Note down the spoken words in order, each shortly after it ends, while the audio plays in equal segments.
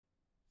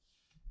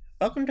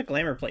Welcome to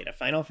Glamour Plate, a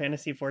Final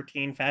Fantasy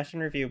XIV fashion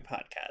review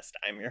podcast.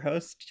 I'm your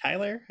host,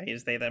 Tyler. I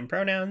use they, them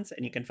pronouns,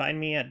 and you can find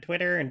me at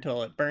Twitter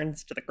until it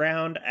burns to the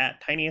ground at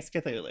Tiniest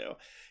Cthulhu.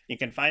 You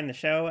can find the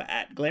show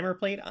at Glamour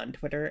Plate on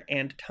Twitter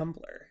and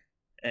Tumblr.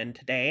 And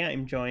today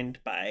I'm joined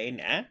by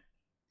Nat.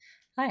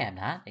 Hi, I'm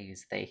Nat. I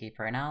use they, he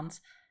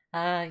pronouns.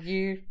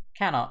 You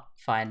cannot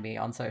find me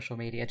on social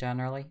media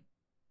generally.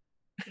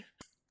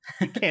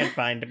 You can't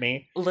find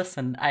me.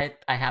 Listen, I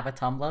have a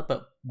Tumblr,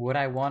 but would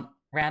I want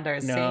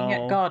randos seeing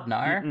it? God,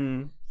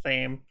 no.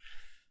 Same.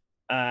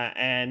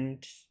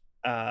 And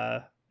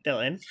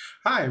Dylan.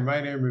 Hi, my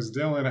name is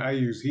Dylan. I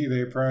use he,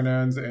 they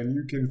pronouns, and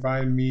you can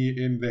find me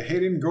in the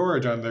Hidden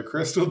Gorge on the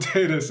Crystal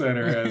Data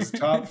Center as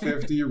top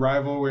 50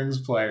 Rival Wings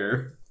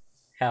player.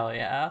 Hell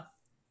yeah.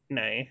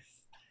 Nice.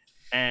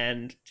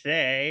 And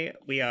today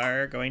we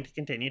are going to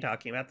continue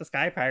talking about the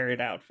Sky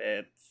Pirate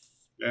outfits.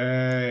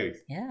 Yay.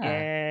 Yeah.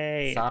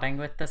 Yay. Starting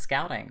with the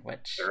scouting,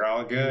 which They're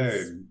all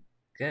good.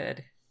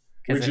 Good.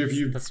 Because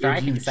it's the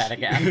striking set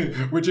again.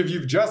 Which if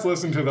you've just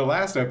listened to the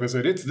last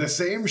episode, it's the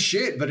same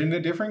shit, but in a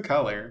different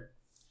color.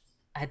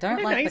 I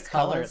don't like the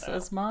colors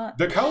as much.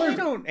 The colors... I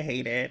don't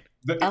hate it.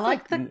 I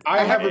like the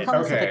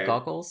colors of the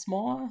goggles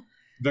more.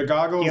 The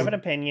goggles... Do you have an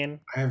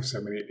opinion? I have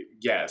so many...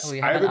 Yes. Oh,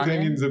 I have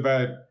opinions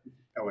about...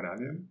 Oh, an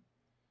onion?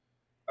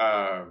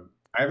 I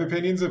have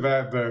opinions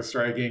about the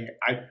striking.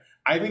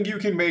 I think you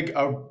can make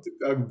a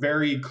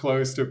very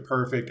close to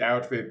perfect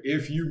outfit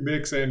if you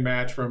mix and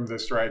match from the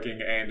striking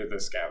and the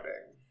scouting.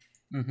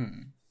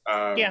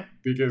 Mm-hmm. Yeah.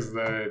 Because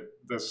the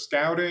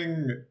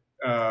scouting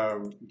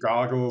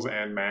goggles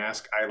and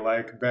mask I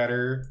like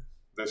better.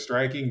 The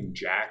striking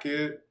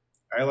jacket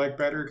I like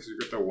better because you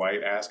get the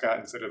white ascot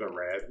instead of the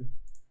red.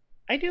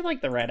 I do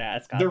like the red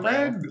ascot. The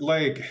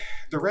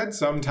red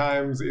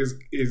sometimes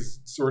is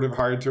sort of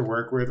hard to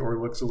work with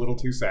or looks a little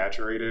too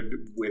saturated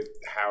with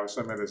how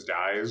some of this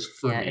dyes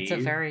for me. It's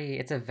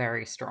a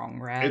very strong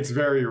red. It's a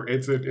very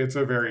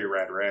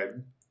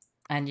red.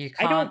 And you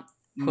can't I don't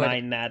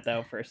mind that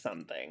though for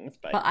some things,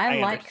 but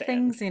I like understand.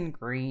 things in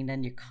green,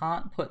 and you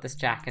can't put this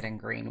jacket in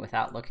green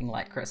without looking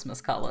like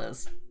Christmas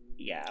colors.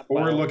 Yeah.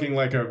 Or looking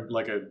like a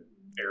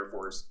Air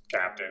Force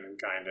captain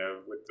kind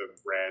of with the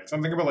red.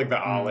 Something about like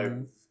the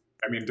olive.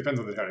 I mean, it depends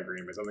on the tone of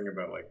green, but something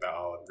about like the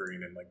olive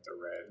green and like the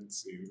red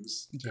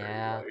seems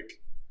very like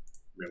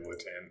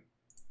militant.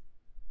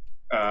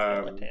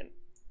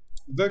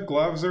 The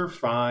gloves are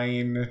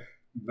fine.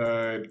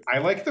 I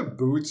like the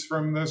boots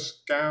from the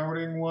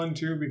scouting one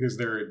too because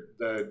they're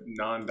the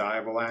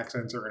non-dyeable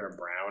accents are in a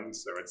brown,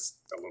 so it's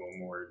a little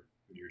more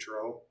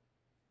neutral.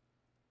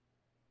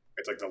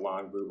 It's like the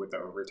long boot with the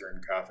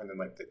overturned cuff, and then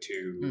like the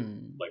two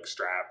like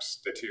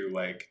straps, the two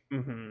like.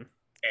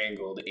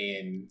 Angled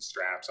in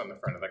straps on the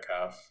front of the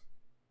cuff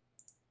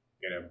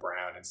in a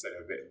brown instead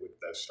of it with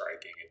the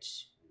striking.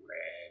 It's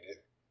red.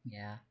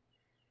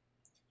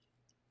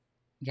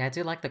 Yeah, I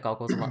do like the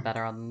goggles a lot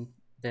better on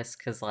this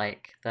because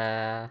like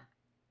the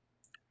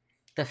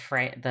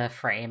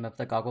frame of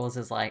the goggles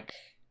is like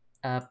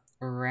a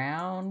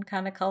brown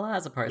kind of color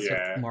as opposed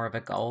to more of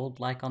a gold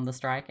like on the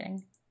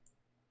striking.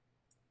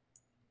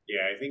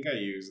 Yeah, I think I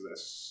use the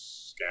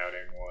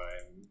scouting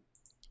one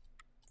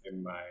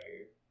in my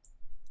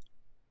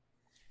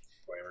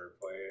Glamour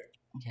Plate.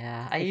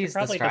 Yeah, I used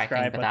the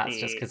striking, but that's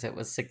just because it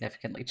was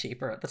significantly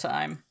cheaper at the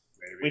time.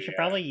 Maybe, we should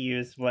probably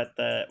use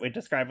we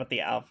describe what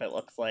the outfit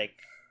looks like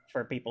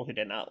for people who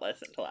did not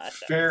listen to last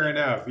Fair episode.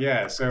 enough,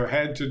 yeah. So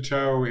head to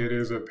toe, it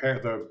is a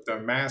pair. The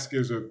mask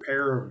is a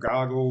pair of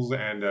goggles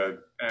and a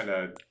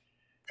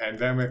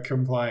pandemic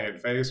compliant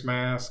face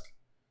mask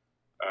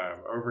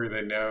over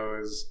the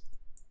nose.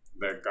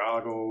 The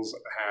goggles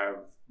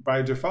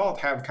by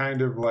default have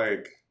kind of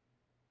like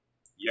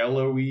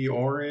yellowy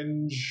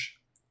orange,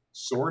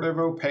 sort of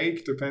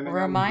opaque depending on the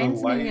light.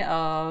 Reminds me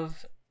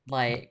of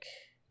like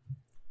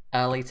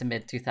early to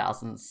mid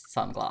 2000s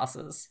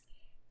sunglasses.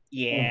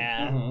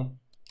 Yeah,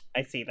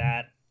 I see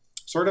that.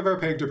 Sort of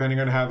opaque depending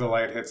on how the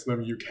light hits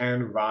them. You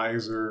can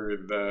visor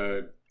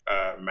the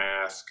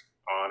mask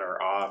on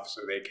or off,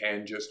 so they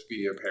can just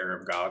be a pair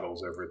of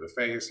goggles over the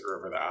face or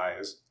over the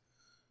eyes.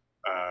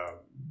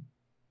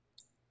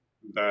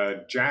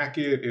 The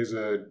jacket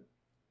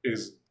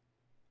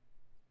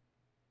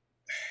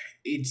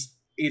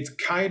it's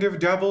kind of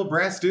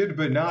double-breasted,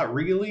 but not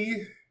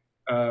really.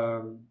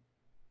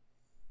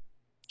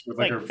 With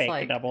like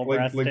fake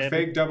double-breasted. Like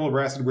fake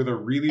double-breasted with a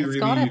It's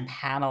got a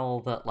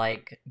panel that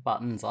like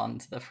buttons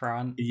onto the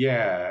front.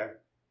 Yeah.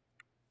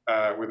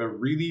 With a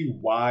really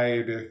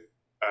wide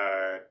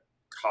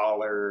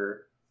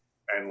collar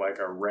and like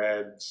a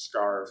red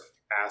scarf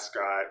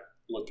ascot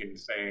looking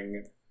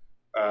thing.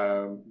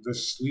 The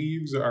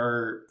sleeves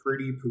are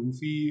pretty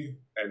poofy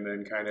and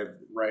then kind of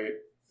right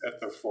at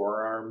the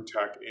forearm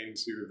tuck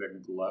into the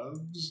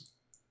gloves,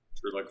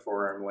 which are like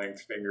forearm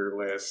length,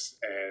 fingerless,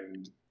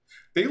 and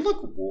they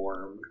look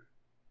warm.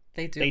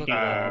 They do look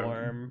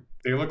warm.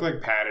 They look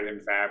like padded in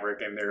fabric,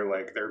 and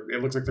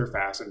it looks like they're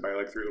fastened by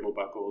like three little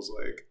buckles.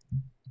 Like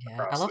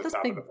Yeah, I love this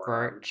big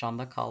brooch on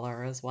the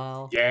collar as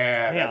well.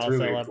 Yeah, that's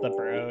really cool. I also love the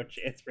brooch.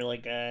 It's really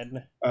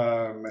good.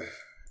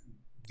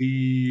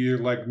 The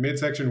like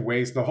midsection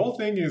waist, the whole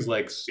thing is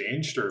like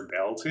cinched or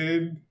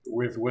belted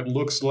with what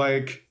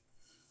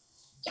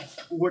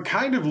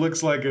kind of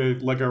looks like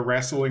a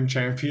wrestling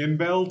champion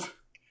belt,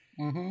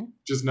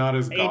 just not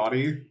as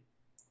gaudy.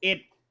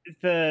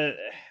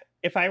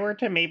 If I were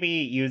to maybe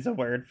use a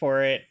word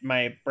for it,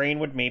 my brain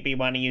would maybe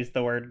want to use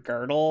the word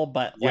girdle,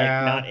 but like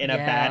not in a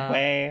bad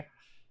way.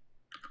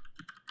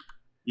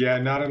 Yeah,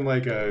 not in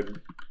like a.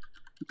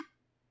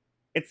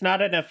 It's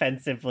not an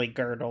offensively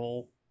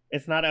girdle.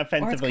 It's not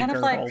offensively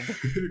girdled. Like,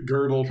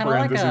 girdle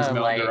parentheses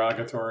like not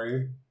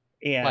derogatory.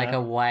 Yeah, like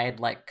a wide,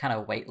 like kind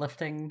of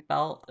weightlifting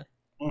belt.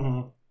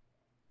 Mm-hmm.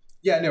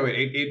 Yeah, no,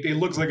 it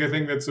looks like a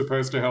thing that's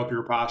supposed to help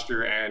your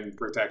posture and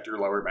protect your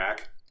lower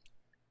back.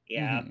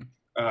 Yeah.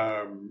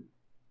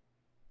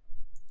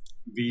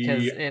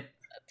 Because it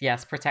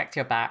protect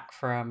your back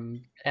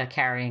from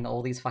carrying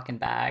all these fucking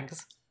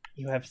bags.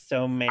 You have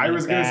so many. I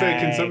was going to say,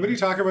 can somebody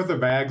talk about the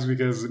bags?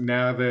 Because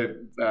now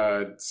that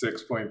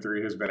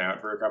 6.3 has been out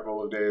for a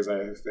couple of days, I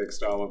have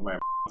fixed all of my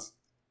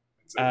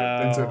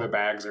and so the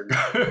bags are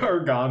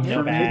gone no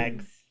for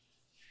bags. me.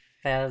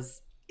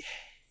 There's.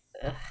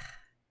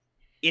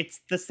 It's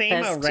the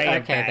same array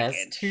of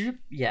baggage.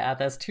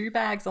 There's two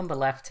bags on the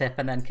left hip,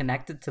 and then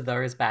connected to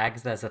those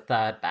bags, there's a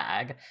third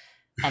bag.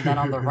 And then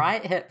on the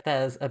right hip,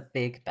 there's a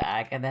big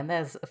bag, and then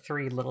there's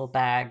 3 little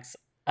bags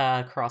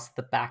across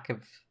the back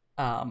of,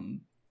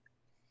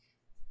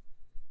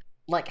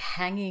 like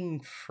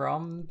hanging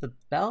from the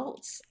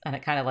belt, and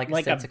it kind of like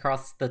sits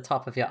across the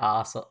top of your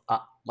ass,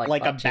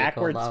 like a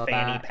backwards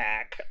fanny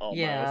pack, almost.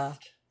 Yeah.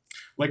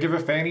 Like if a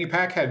fanny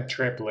pack had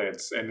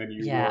triplets, and then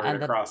you wore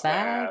it across the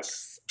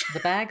ass. The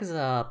bags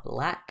are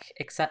black,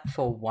 except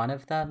for one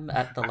of them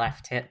at the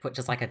left hip, which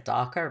is like a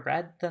darker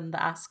red than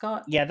the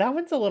ascot. Yeah, that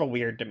one's a little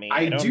weird to me.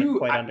 I don't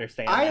quite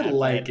understand I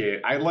like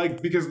it. I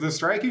like, because the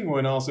striking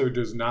one also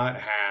does not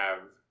have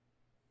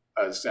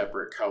a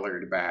separate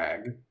colored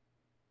bag.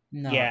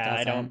 No, yeah,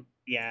 I don't.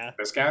 Yeah,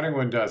 the scouting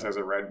one has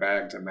a red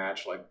bag to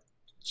match, like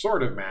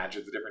sort of match.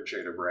 It's a different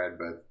shade of red,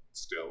 but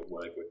still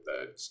like with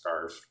the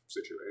scarf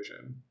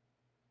situation.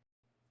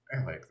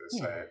 I like this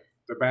set.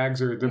 The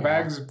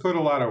bags put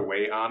a lot of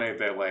weight on it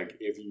that, like,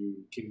 if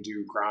you can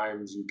do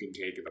crimes, you can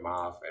take them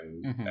off,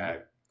 and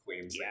that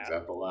cleans things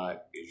up a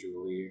lot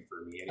visually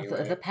for me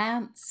anyway. The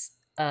pants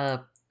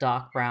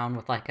dark brown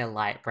with like a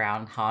light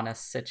brown harness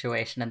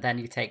situation, and then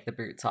you take the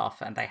boots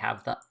off and they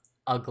have the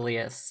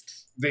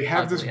ugliest. They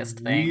have this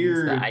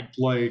weird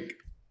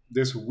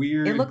this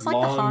weird. It looks like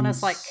the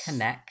harness like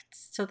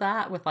connects to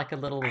that with like a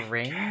little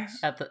ring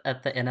at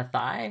the inner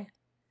thigh.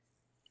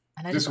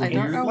 And I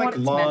don't know what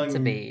it's meant to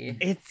be.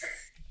 It's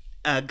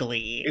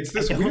ugly. It's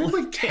this weird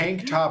like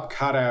tank top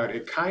cutout.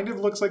 It kind of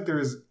looks like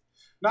there's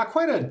not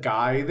quite a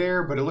guy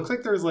there, but it looks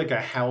like there's like a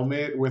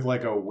helmet with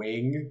like a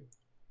wing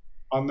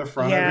on the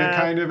front of it,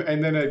 kind of,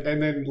 and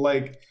then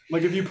like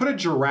if you put a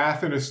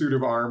giraffe in a suit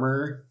of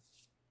armor,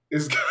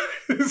 is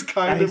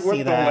kind of what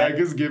the leg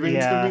is giving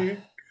to me.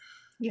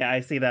 Yeah,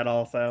 I see that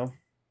also.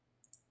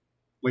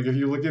 Like if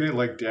you look at it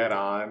like dead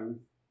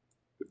on.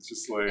 It's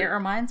just like, it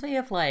reminds me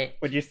of like.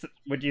 Would you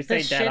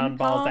say dead on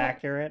balls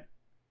accurate?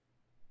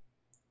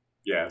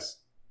 Yes.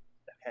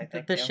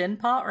 Okay, the shin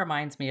part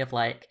reminds me of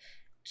like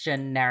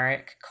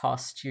generic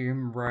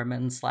costume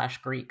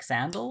Roman/Greek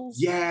sandals.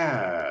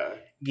 Yeah.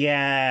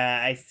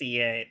 Yeah, I see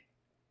it.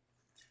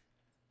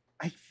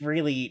 I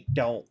really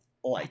don't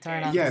like it.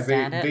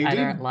 I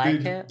don't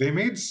like it. They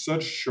made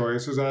such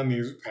choices on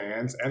these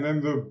pants, and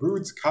then the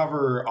boots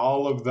cover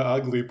all of the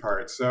ugly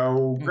parts.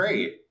 So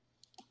great.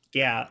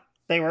 Yeah.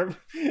 They were.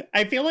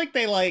 I feel like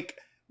they like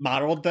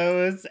modeled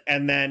those,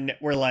 and then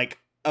were like,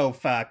 "Oh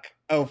fuck,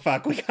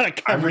 we gotta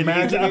cover these." I'm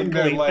imagining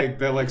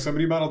that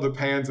somebody modeled the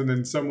pants, and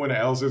then someone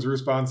else's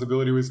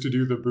responsibility was to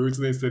do the boots,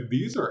 and they said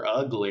these are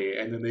ugly,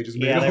 and then they just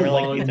made they were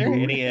like, "These are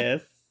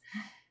hideous."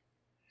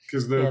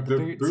 Because the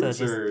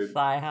boots are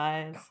thigh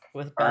highs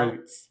with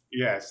belts.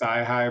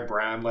 Thigh high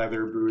brown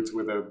leather boots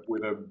with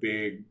a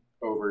big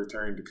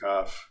overturned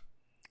cuff.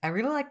 I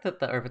really like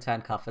that the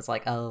overturned cuff is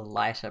like a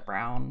lighter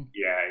brown.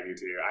 Yeah, I do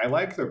too. I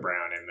like the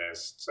brown in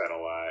this set a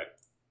lot.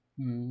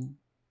 And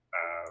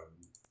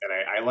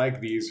I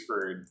like these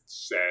for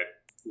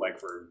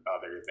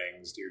other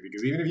things too,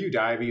 because even if you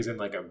dye these in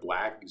like a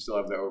black, you still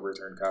have the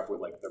overturned cuff with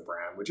like the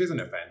brown, which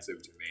isn't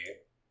offensive to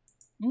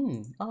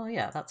me. Oh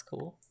yeah, that's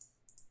cool.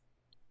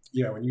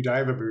 Yeah, when you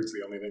dye the boots,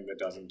 the only thing that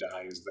doesn't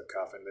dye is the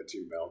cuff and the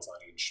 2 belts on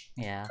each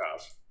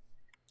cuff.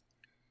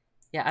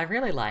 Yeah, I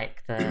really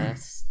like the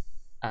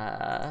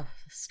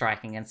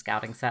striking and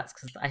scouting sets,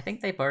 because I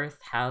think they both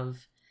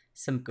have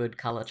some good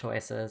color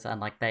choices, and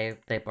like they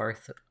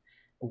both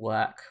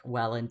work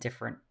well in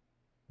different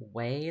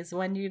ways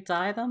when you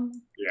dye them.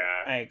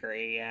 Yeah, I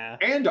agree. Yeah,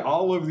 and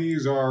all of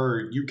these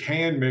you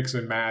can mix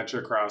and match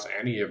across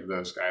any of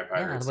the Sky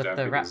Pirate stuff. With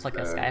the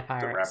replica Sky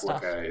Pirate the replica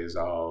stuff is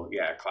all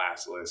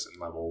classless and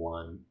level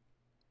 1.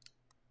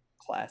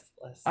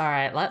 classless. All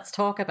right, let's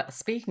talk about.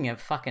 Speaking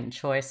of fucking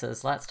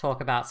choices, let's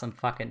talk about some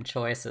fucking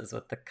choices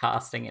with the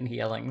casting and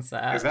healing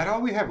set. Is that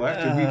all we have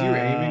left? Did we do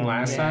aiming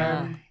last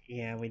time?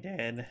 Yeah, we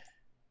did.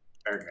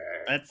 Okay.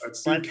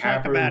 Let's do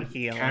talk about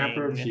healing.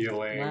 Capra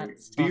healing.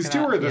 Let's talk These two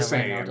about are the healing.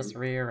 same. I'll just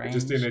rearrange.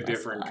 Just in a my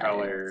different slides.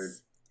 color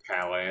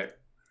palette.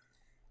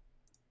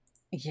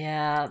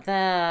 Yeah,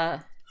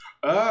 they're.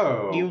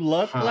 Oh.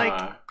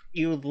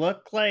 You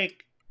look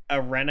like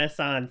a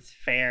Renaissance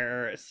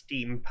fair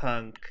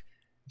steampunk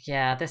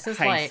Yeah, this is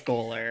high like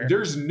schooler.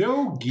 There's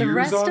no the gears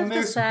rest on of the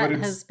this, set but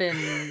it's has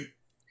been.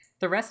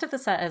 The rest of the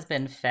set has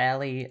been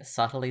fairly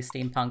subtly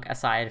steampunk,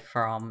 aside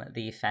from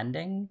the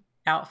fending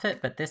outfit.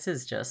 But this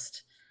is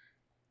just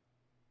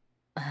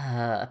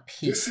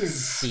peak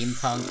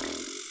steampunk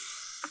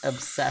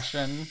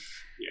obsession.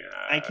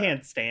 Yeah. I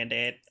can't stand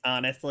it,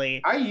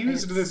 honestly. I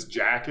used this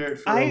jacket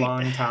for a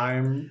long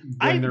time.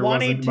 I There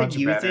wanted wasn't to much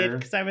use better, it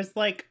because I was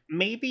like,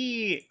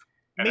 maybe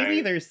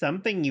I- there's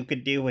something you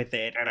could do with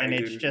it, and and I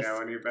it's didn't just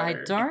know any I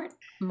better. don't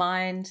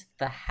mind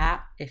the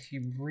hat if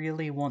you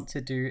really want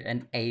to do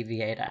an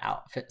aviator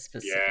outfit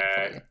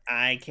specifically.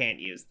 I can't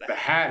use that. The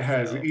hat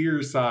has so-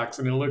 ear socks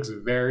and it looks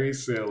very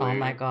silly. Oh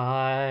my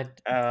god,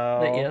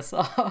 Oh, the ear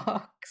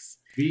socks.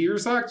 The ear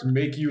socks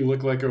make you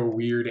look like a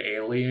weird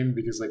alien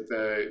because like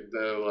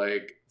the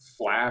like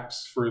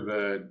flaps for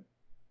the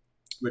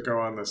that go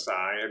on the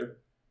side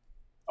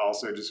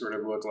also just sort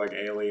of look like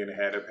alien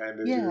head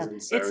appendages. Yeah,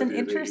 and so it's an do the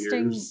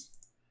interesting- ears.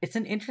 It's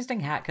an interesting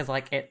hat because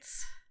like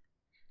it's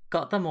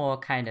got the more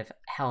kind of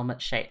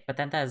helmet shape, but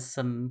then there's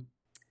some.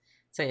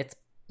 So it's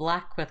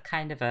black with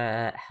kind of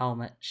a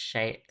helmet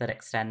shape that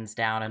extends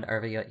down and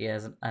over your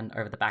ears and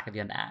over the back of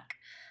your neck,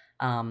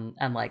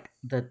 and like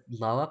the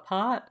lower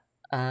part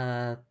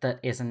that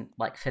isn't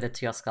like fitted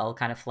to your skull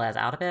kind of flares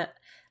out a bit.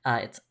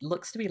 It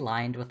looks to be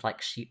lined with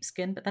like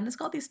sheepskin, but then it's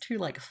got these two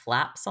like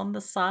flaps on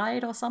the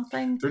side or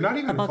something. They're not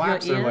even above your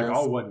flaps, they're like ears.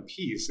 all one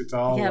piece. It's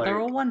all Yeah, like, they're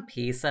all one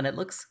piece, and it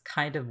looks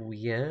kind of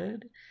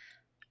weird.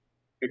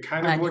 it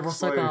kind of and you've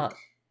looks also like got-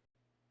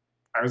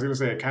 I was gonna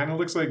say it kind of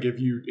looks like if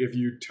you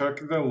took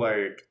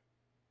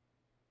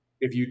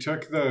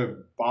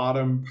the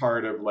bottom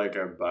part of like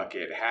a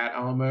bucket hat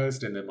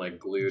almost and then like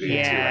glued it to a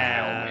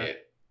Yeah. helmet.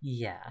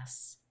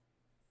 Yes.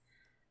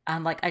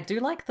 And like I do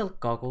like the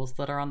goggles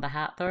that are on the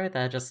hat though.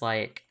 They're just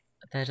like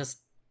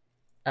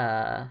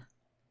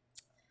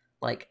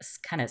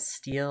kind of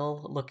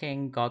steel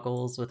looking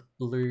goggles with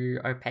blue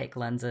opaque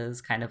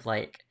lenses, kind of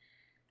like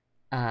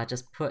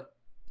just put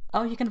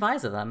you can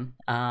visor them.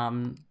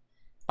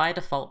 By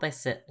default they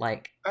sit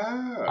like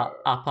Oh,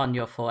 up on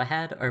your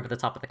forehead over the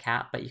top of the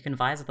cap, but you can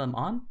visor them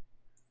on.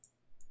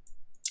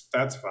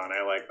 that's fun.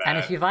 I like that. And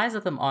if you visor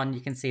them on, you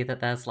can see that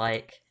there's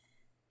like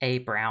a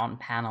brown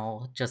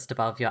panel just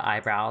above your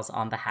eyebrows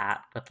on the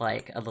hat with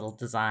like a little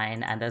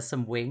design, and there's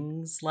some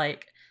wings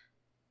like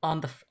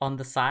on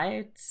the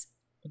sides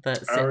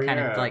that sit kind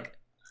of like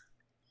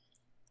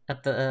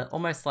at the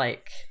almost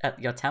like at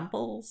your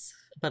temples,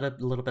 but a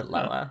little bit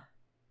lower.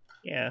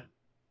 yeah.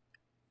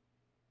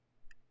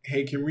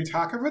 Hey, can we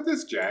talk about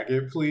this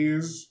jacket,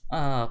 please?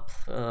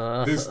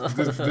 This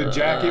The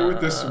jacket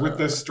with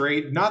the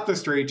straight, not the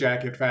straight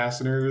jacket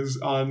fasteners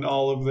on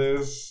all of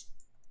this.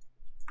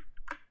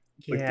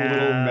 Like the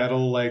little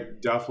metal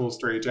like duffel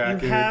straight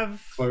jacket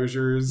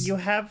closures. You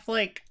have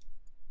like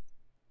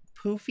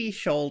poofy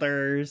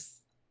shoulders.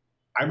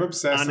 I'm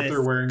obsessed on that they're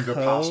his wearing the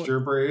coat. posture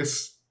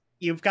brace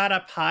You've got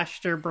a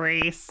posture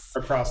brace.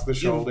 across the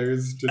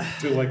shoulders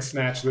to like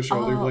snatch the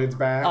shoulder blades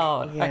back.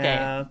 Oh, okay.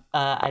 Yeah.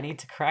 I need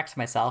to correct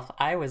myself.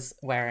 I was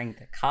wearing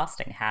the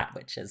casting hat,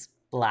 which is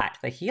black.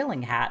 The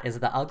healing hat is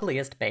the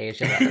ugliest beige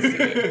you'll ever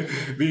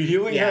see. The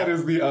healing Yeah. hat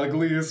is the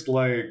ugliest,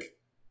 like.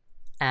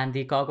 And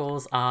the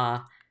goggles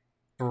are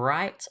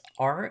bright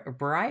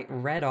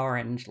red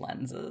orange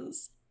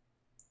lenses.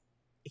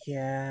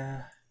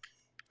 Yeah.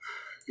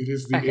 It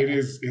is Okay. it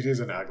is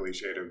an ugly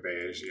shade of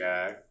beige,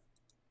 yeah.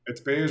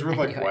 It's beige with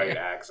like Anyway. white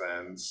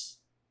accents.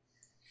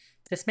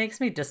 This makes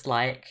me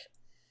dislike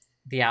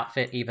the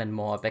outfit even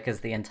more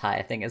because the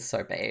entire thing is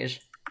so beige.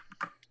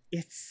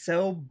 It's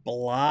so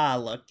blah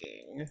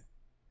looking.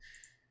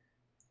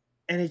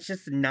 And it's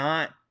just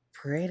not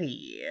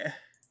pretty.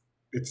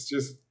 It's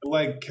just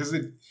like because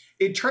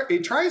it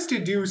tries to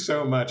do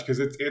so much because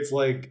it's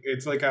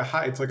like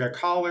a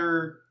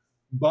collar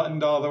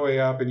buttoned all the way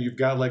up, and you've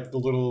got like the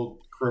little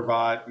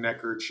cravat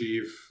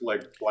neckerchief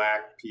like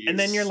black piece, And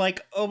then you're like,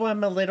 oh,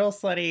 I'm a little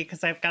slutty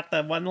because I've got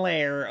the one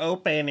layer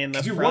open in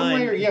the do front. one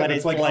layer, yeah, but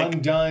it's like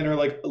undone or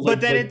like then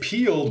like it's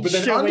peeled, but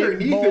then showing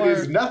underneath more- it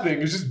is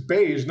nothing. It's just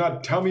beige,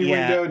 not tummy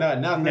Yeah, window, not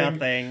nothing.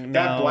 nothing.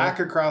 That no. black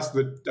across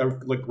the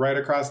like right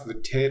across the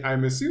tit.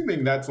 I'm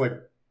assuming that's like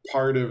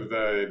part of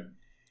the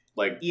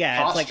like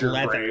Yeah, it's like posture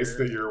leather. brace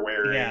that you're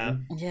wearing. Yeah.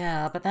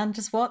 Yeah, but then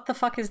just what the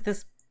fuck is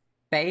this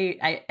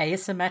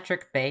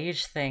asymmetric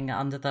beige thing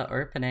under the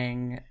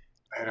opening?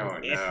 I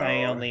don't know. If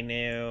I only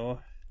knew.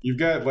 You've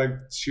got like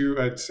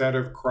a set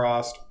of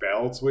crossed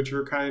belts, which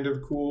are kind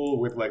of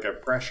cool, with like a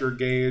pressure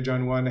gauge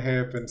on one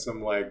hip and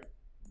some like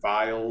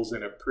vials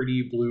in a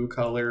pretty blue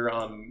color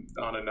on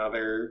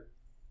another.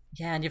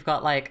 Yeah, and you've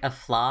got like a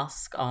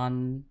flask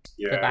on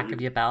the back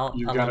of your belt,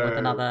 along with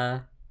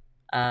another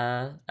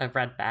a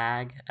red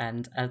bag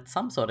and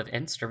some sort of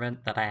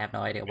instrument that I have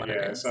no idea what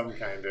it is. Some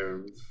kind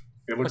of.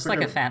 It looks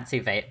like a fancy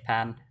vape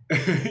pen.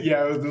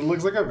 Yeah, it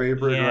looks like a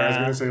vapor. Yeah. I was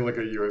gonna say like a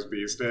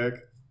USB stick.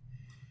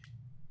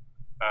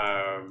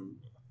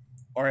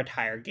 Or a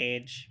tire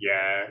gauge.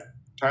 Yeah,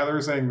 Tyler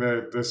was saying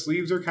the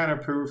sleeves are kind of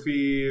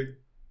poofy.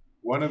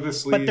 One of the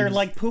sleeves, but they're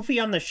like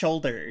poofy on the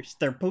shoulders.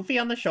 They're poofy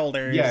on the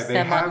shoulders. Yeah,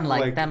 they're mutton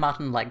leg. They're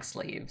mutton leg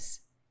sleeves.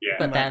 Yeah,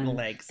 but then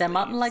they're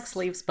mutton leg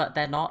sleeves, but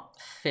they're not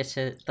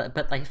fitted.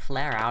 But they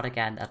flare out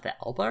again at the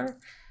elbow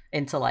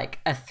into like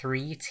a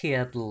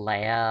 3-tiered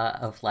layer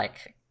of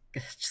like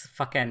just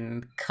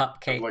fucking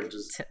cupcake like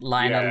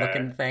liner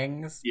looking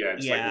things. Yeah,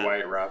 it's like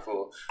white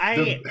ruffle.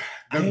 I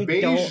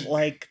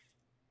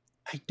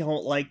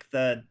don't like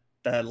the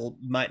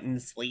mutton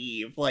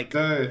sleeve. Like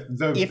the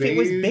if beige... it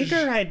was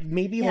bigger, I'd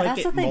maybe like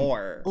it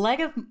more.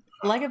 Leg of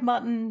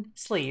mutton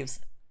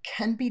sleeves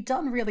can be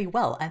done really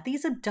well, and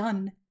these are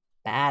done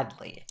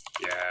badly.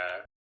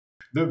 Yeah,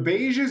 the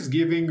beige is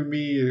giving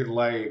me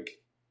like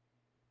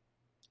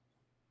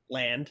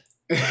land.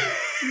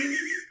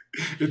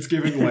 It's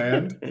giving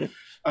land.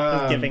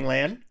 It's giving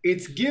land.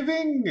 It's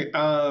giving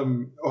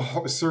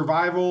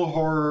survival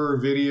horror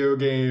video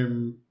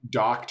game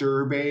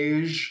Doctor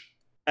Beige.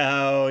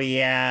 Oh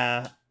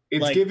yeah.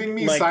 It's like, giving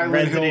me like Silent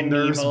Resident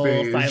Hill Nurse Evil,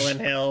 Beige.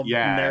 Silent Hill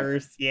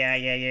Nurse. Yeah.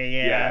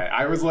 Yeah,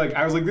 I was like,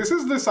 this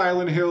is the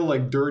Silent Hill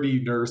like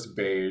dirty nurse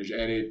beige,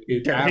 and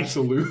it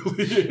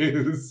absolutely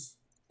is.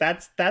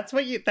 That's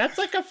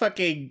like a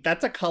fucking,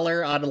 that's a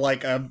color on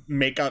like a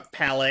makeup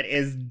palette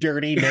is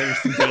dirty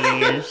nurse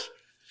beige.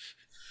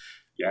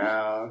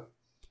 Yeah.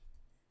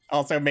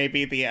 Also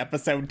maybe the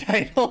episode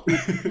title.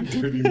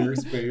 Dirty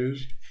nurse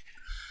beige.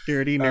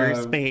 Dirty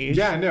nurse beige.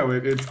 Yeah, no,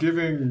 it's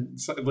giving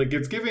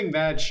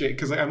that shit,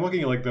 because like, I'm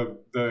looking at like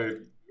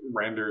the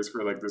renders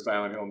for like the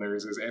Silent Hill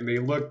nurses, and they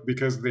look,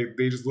 because they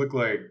just look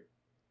like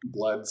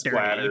blood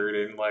splattered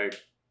and like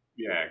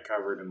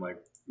covered in like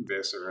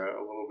viscera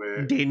a little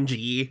bit.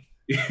 Dingy.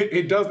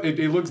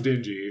 It looks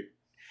dingy.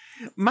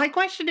 My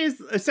question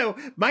is, so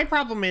my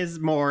problem is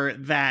more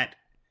that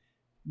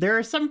there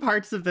are some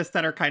parts of this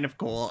that are kind of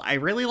cool. I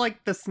really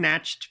like the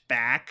snatched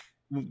back,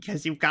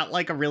 because you've got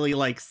like a really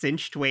like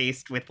cinched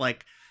waist with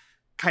like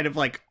kind of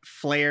like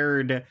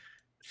flared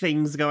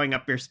things going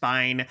up your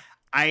spine.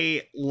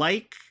 I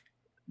like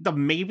the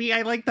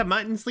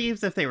mutton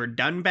sleeves if they were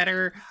done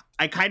better.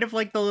 I kind of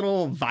like the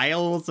little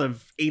vials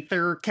of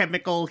aether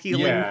chemical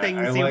healing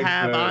things you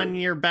have on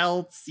your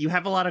belts. You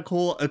have a lot of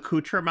cool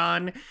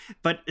accoutrement,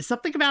 but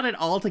something about it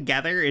all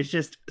together is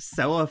just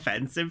so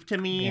offensive to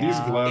me. These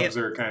gloves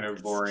are kind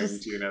of boring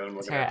too. Now that I'm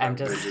looking at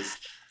them,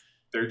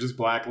 they're just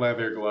black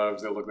leather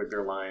gloves that look like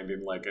they're lined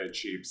in like a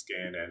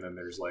sheepskin, and then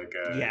there's like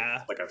a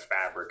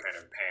fabric kind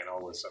of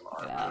panel with some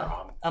armor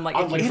on. I'm like,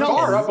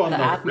 far up on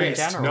the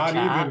wrist, not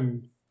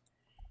even.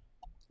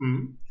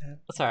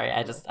 Sorry,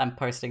 I'm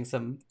posting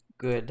some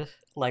good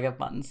leg of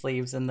mutton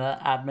sleeves in the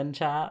admin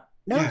chat.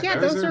 No,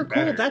 those are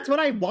cool. That's what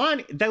I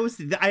want.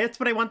 That's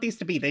what I want these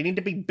to be. They need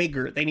to be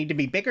bigger. They need to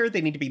be bigger. They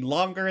need to be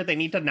longer. They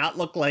need to not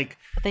look like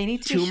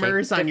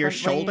tumors on your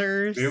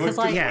shoulders. Because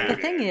the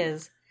thing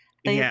is,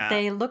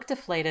 they look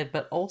deflated,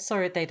 but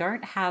also they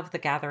don't have the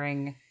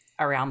gathering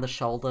around the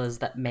shoulders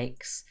that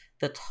makes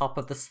the top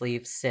of the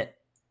sleeve sit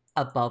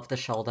above the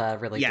shoulder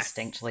really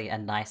distinctly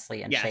and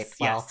nicely and shaped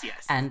well.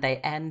 And they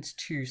end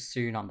too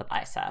soon on the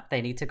bicep.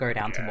 They need to go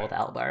down to more the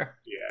elbow.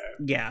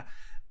 Yeah.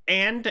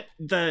 And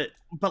the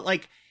other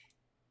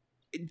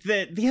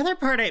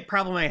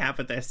problem I have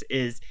with this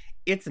is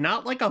it's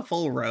not like a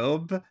full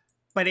robe,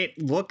 but it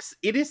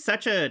is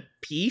such a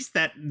piece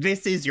that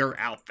this is your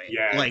outfit.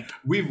 Yeah. Like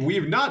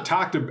we've not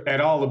talked at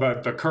all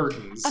about the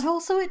curtains. And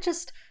also it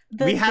just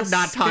we have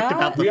not talked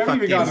about the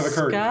fucking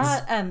skirt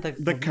and the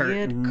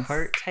weird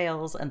coat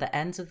tails and the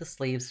ends of the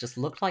sleeves just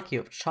look like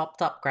you've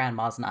chopped up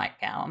grandma's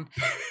nightgown.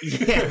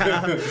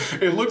 Yeah.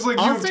 It looks like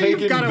you've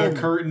taken the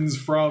curtains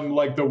from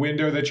like the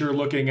window that you're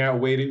looking at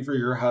waiting for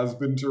your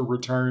husband to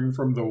return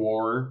from the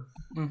war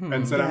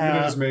and said, I'm going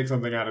to just make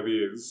something out of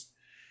these.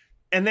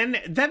 And then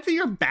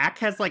your back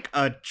has like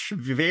a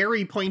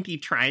very pointy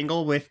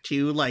triangle with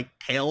two like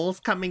tails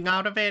coming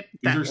out of it.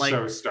 These are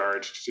so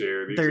starched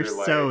too. They're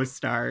so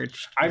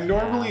starched. I'm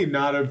normally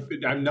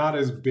I'm not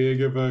as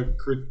big of a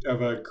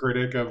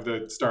critic of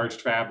the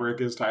starched fabric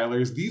as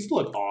Tyler's. These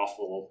look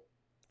awful.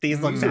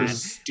 These look bad.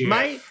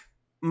 Stiff.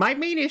 My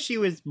main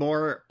issue is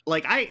more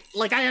like I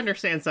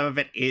understand some of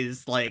it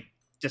is like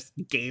just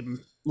game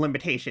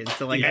limitations,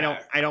 so like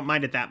I don't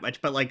mind it that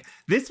much, but like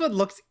this one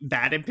looks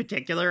bad in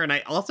particular, and I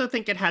also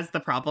think it has the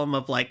problem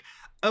of like,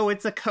 oh,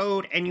 it's a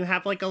coat and you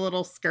have like a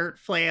little skirt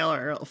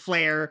flare,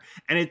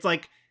 and it's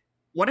like,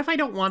 what if I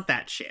don't want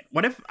that shit?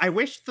 What if I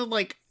wish the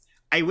like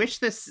I wish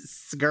this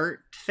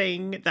skirt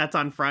thing that's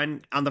on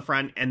the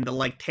front and the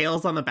like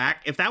tails on the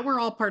back, if that were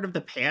all part of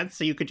the pants,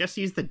 so you could just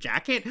use the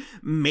jacket,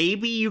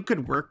 maybe you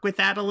could work with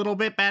that a little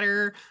bit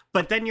better.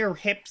 But then your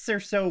hips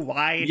are so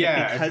wide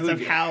because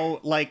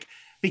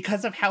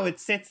of how it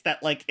sits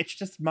that like it's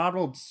just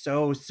modeled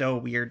so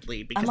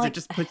weirdly because like, it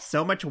just puts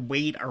so much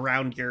weight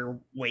around your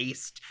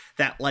waist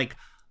that like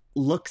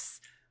looks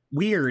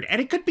weird.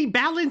 And it could be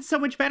balanced so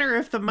much better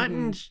if the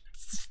mutton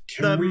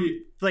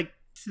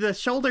the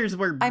shoulders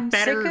were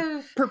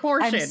better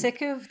proportioned. I'm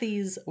sick of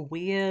these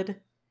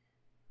weird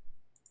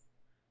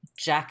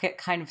jacket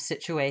kind of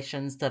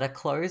situations that are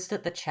closed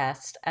at the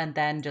chest and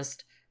then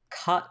just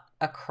cut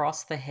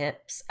across the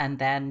hips and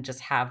then just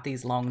have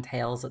these long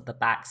tails at the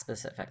back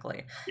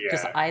specifically.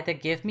 Just either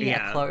give me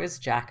a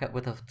closed jacket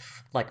with a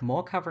like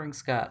more covering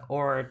skirt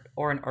or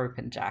an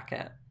open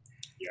jacket.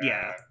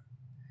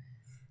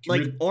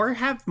 Or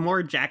have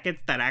more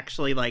jackets that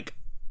actually like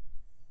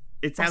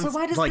it sounds also,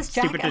 why does like this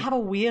jacket have a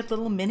weird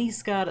little mini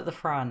skirt at the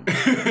front?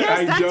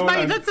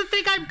 Yes, that's the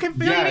thing I'm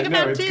complaining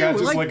about too. It's got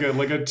just like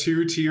a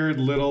 2-tiered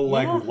little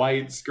like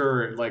white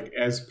skirt like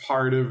as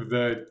part of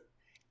the.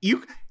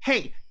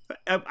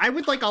 I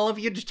would like all of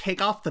you to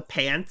take off the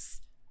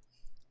pants.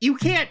 You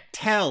can't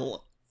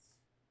tell.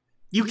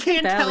 You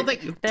can't tell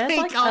that you there's take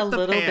like off a the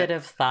little pants. bit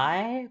of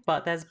thigh,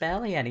 but there's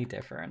barely any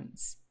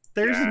difference.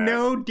 There's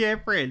no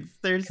difference.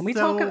 Can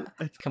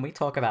we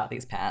talk about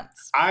these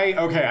pants? I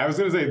was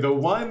gonna say the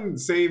one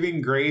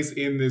saving grace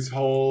in this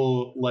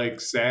whole like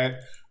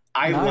set.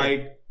 I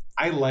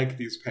like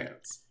these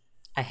pants.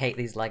 I hate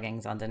these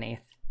leggings underneath.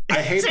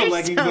 I hate the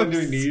leggings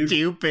underneath.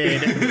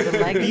 Stupid.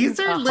 These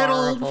are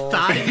little horrible.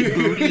 thigh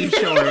booty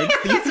shorts.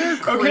 These are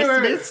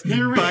Christmas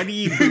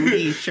bunny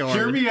booty shorts.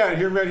 Hear me out.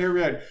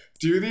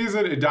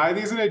 Dye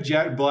these in a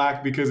jet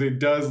black because it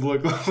does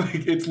look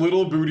like it's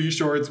little booty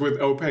shorts with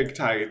opaque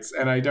tights,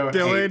 and I don't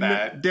hate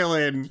that.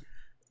 Dylan,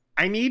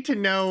 I need to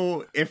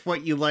know if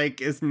what you like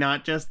is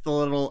not just the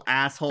little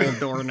asshole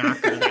door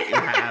knocker that you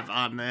have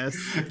on this.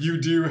 You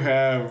do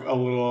have a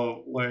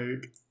little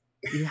like.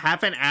 You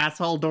have an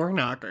asshole door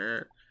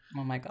knocker.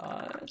 Oh my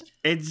god.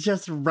 It's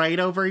just right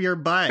over your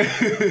butt.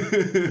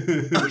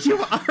 Oh, you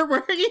are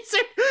wearing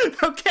it?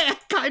 Okay, I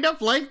kind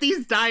of like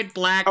these dyed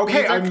black.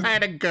 Okay, these are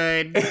kind of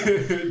good.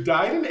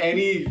 Dyed in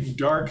any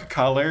dark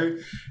color,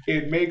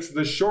 it makes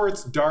the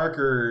shorts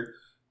darker,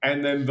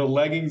 and then the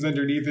leggings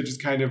underneath it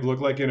just kind of look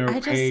like an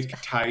opaque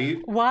tight.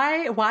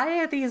 Why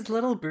are these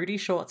little booty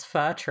shorts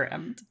fur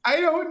trimmed?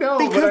 I don't know.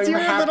 Because you're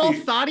a little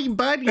thoughty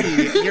bunny.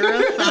 You're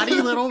a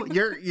thoughty little.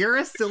 You're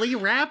a silly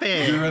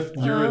rabbit. You're a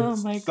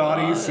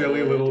thoughty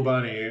silly little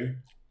bunny.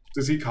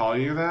 Does he call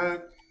you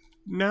that?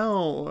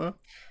 No.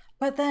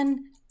 But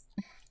then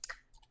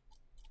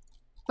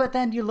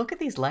you look at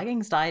these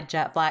leggings dyed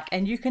jet black,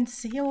 and you can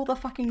see all the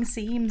fucking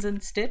seams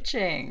and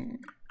stitching.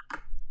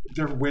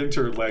 They're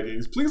winter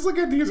leggings. Please look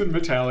at these in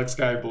metallic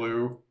sky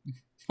blue.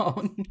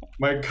 Oh no.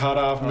 My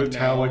cut-off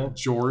metallic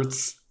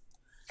jorts.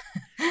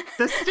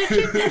 The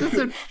stitching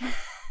doesn't...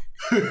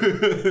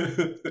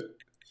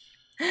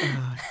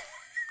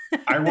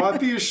 I want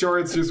these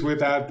shorts just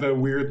without the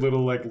weird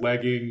little like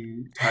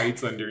legging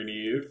tights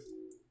underneath.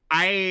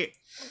 I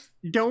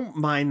don't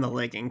mind the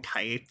legging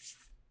tights.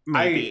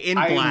 Maybe in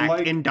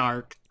black, in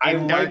dark.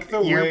 Like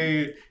the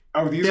way...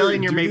 Oh, these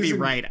Dylan, you're maybe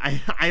right.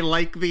 I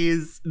like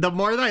these. The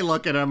more that I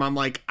look at them, I'm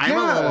like, I'm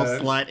a little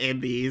slut in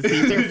these.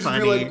 These are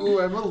funny. You're like,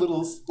 ooh, I'm a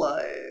little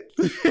slut.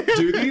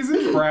 Do these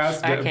in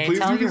brass. Okay, please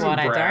tell do you these what, in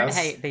I brass.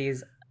 don't hate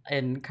these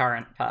in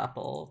current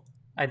purple.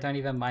 I don't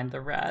even mind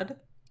the red.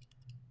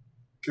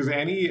 Because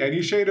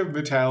any shade of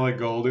metallic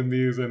gold in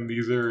these, and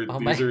these are the oh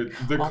my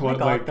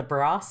god, like the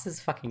brass is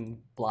fucking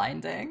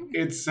blinding.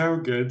 It's so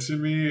good to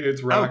me.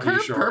 It's rocky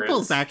current shorts.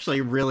 Purple's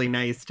actually really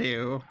nice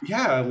too.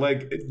 Yeah,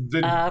 like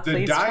the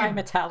please dye. try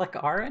metallic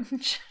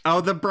orange.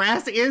 Oh, the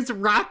brass is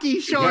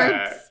rocky shorts.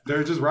 Yeah,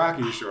 they're just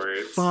rocky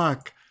shorts.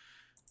 Fuck.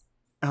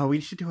 Oh,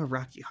 we should do a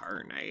Rocky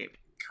Horror Night.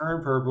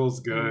 Current purple's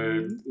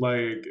good.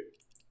 Like.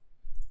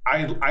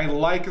 I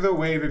like the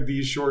way that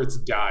these shorts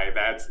dye.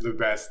 That's the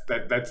best.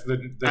 That's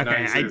the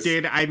okay,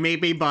 nicest. I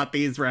maybe bought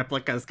these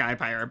replica Sky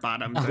Pirate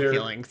bottoms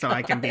appealing so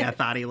I can be a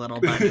thoughty little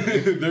bunny.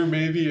 They're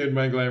maybe in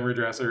my glamour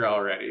dresser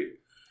already.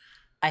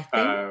 I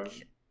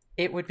think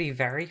it would be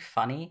very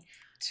funny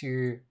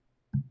to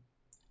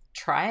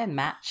try and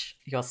match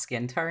your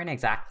skin tone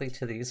exactly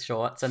to these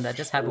shorts and then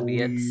just have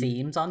weird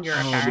seams on your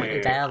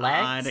apparently bare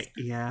legs.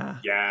 Yeah.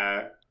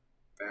 Yeah,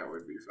 that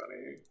would be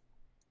funny.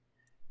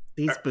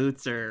 These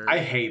boots are... I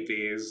hate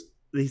these.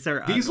 These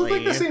are ugly. These look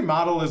like the same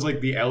model as like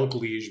the elk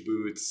leash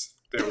boots.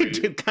 That we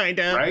do, kind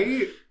of.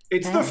 Right?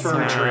 It's the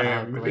fur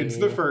trim. Ugly. It's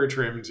the fur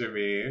trim to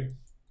me.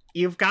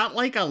 You've got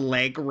like a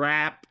leg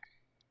wrap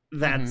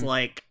that's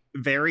like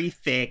very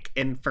thick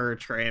and fur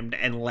trimmed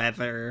and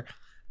leather.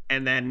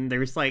 And then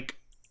there's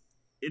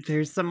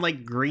some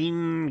like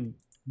green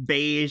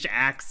beige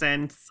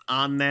accents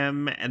on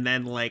them. And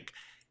then like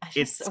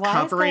it's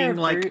covering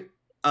like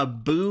a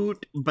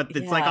boot, but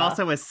it's like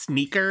also a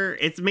sneaker.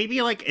 It's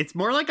maybe like it's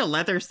more like a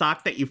leather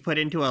sock that you've put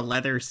into a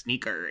leather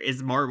sneaker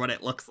is more what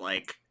it looks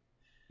like.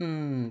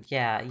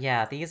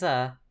 Yeah. These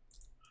are...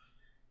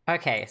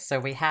 Okay, so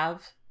we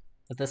have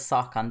the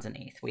sock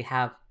underneath. We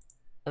have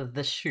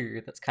the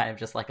shoe that's kind of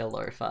just like a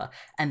loafer.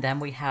 And then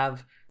we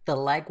have the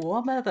leg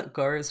warmer that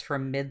goes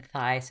from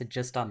mid-thigh to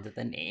just under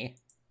the knee.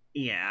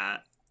 Yeah.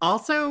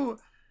 Also,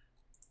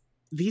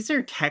 these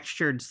are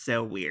textured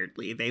so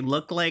weirdly. They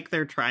look like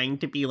they're trying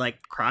to be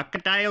like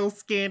crocodile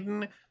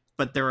skin,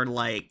 but they're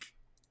like...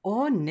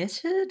 Or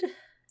knitted?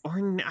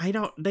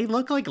 They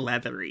look like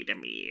leathery to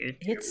me.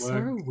 It's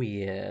so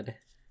weird.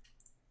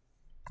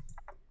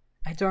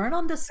 I don't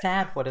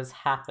understand what is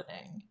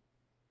happening.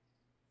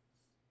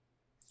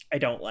 I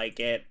don't like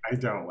it. I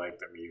don't like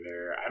them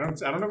either. I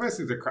don't know if I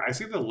see I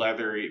see the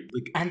leathery,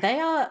 like... And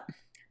they are,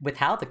 with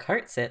how the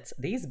coat sits,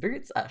 these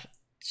boots are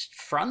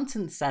front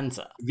and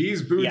center.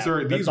 These boots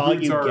are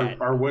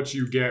what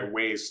you get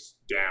waist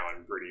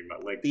down, pretty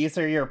much. Like, these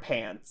are your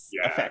pants,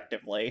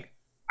 effectively.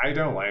 I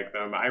don't like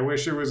them. I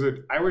wish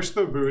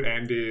the boot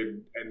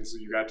ended and so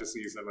you got to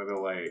see some of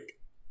the like...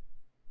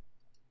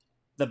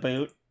 The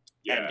boot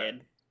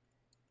ended.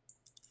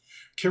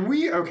 Can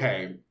we...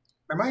 Okay.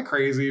 Am I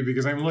crazy?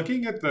 Because I'm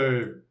looking at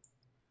the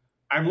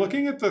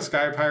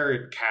Sky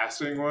Pirate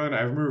casting one.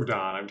 I've moved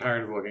on. I'm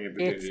tired of looking at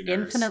the It's Dingy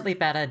Nurse. Infinitely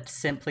better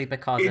simply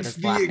because it is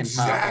black and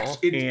purple.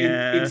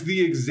 It's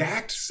the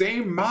exact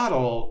same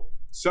model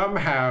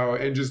somehow,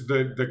 and just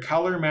the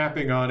color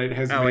mapping on it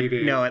has made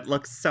it... No, it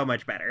looks so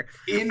much better.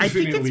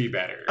 Infinitely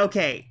better.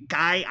 Okay,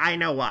 Guy, I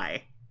know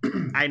why.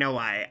 I know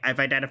why. I've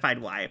identified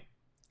why.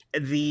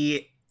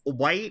 The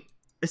white...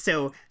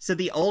 So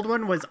the old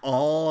one was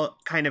all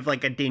kind of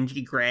like a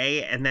dingy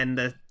gray, and then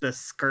the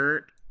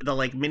skirt, the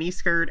like mini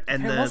skirt,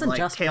 and the like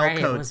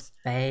tailcoats.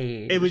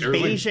 It It was beige.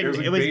 was beige and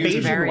it was beige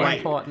and very white.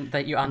 important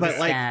that you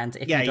understand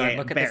if you don't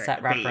look at the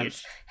set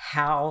reference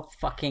how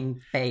fucking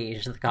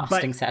beige the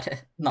casting set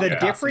is. The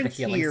difference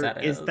here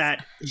is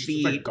that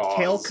the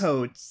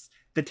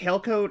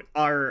tailcoat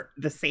are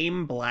the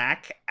same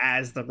black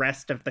as the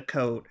rest of the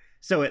coat.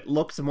 So it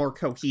looks more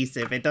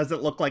cohesive. It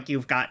doesn't look like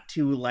you've got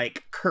two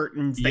like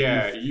curtains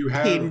that you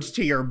have pinned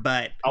to your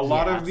butt. A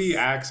lot of the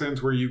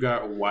accents where you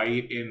got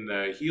white in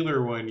the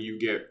healer one, you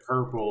get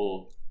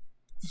purple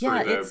for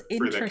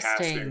the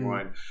casting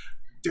one.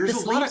 The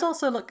sleeves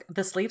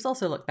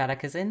also look better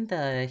because in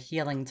the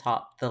healing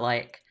top,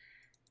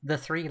 the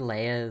 3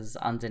 layers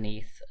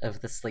underneath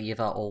of the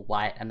sleeve are all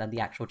white, and then the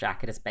actual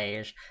jacket is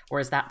beige.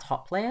 Whereas that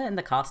top layer in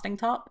the casting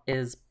top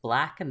is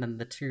black, and then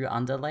the 2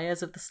 under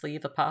layers of the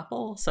sleeve are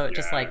purple. So it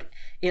just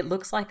it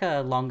looks like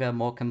a longer,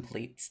 more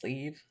complete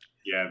sleeve.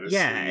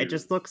 Yeah, it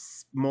just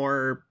looks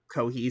more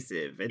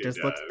cohesive. It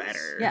just looks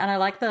better. Yeah, and I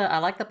like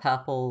the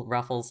purple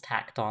ruffles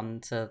tacked on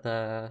to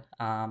the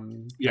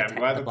I'm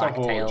glad that the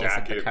whole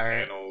jacket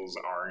panels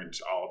aren't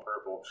all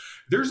purple.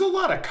 There's a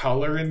lot of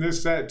color in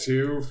this set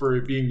too, for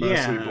it being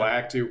mostly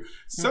black too.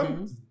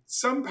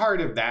 Some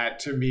part of that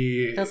to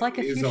me there's like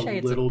is a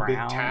little bit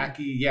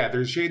tacky. Yeah,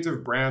 there's shades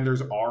of brown.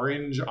 There's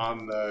orange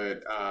on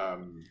the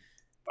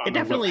it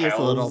definitely is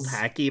a little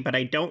tacky, but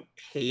I don't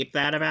hate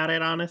that about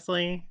it,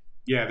 honestly.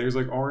 Yeah, there's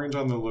like orange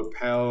on the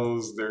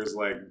lapels. There's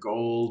like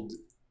gold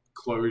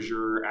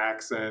closure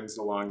accents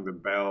along the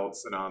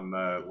belts and on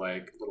the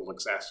like little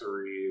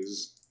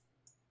accessories.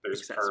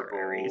 There's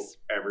purple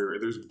everywhere.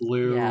 There's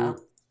blue. Yeah.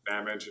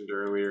 I mentioned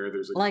earlier.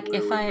 There's like blue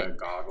in the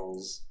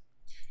goggles.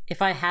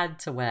 If I had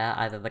to wear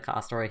either the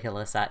caster or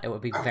healer set, it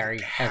would be a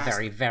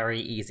very, very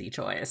easy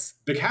choice.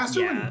 The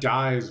caster one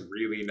dyes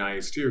really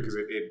nice too because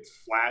it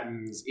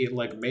flattens. It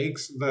like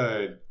makes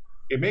the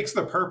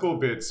purple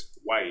bits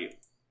white.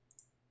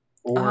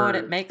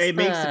 It makes it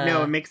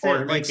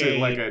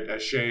like a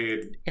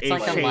shade. It's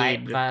like a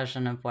light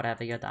version of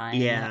whatever you're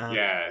dyeing.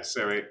 Yeah.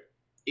 So it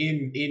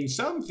in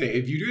something,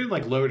 if you do it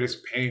like Lotus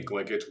Pink,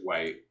 like it's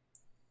white.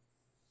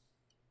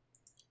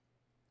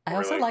 I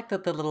also like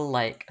that the little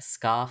like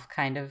scarf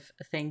kind of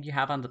thing you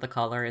have under the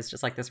collar is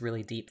just like this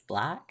really deep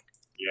black.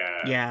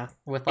 Yeah.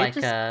 With like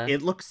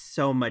it looks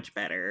so much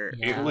better.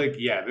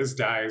 Yeah. This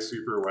dyes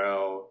super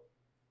well.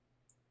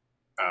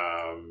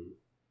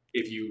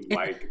 If you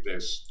like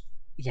this.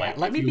 Yeah,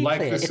 let me be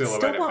clear. It's still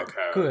not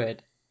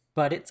good,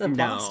 but it's a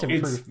vast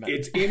improvement.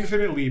 It's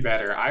infinitely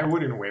better. I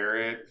wouldn't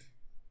wear it.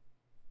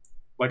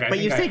 But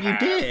you said you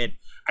did.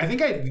 I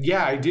think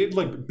I did,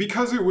 like,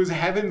 because it was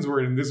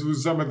Heavensward, and this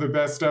was some of the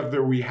best stuff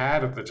that we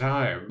had at the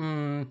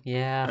time.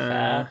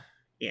 Fair.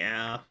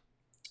 Yeah.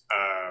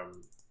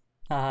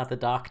 The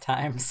dark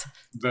times.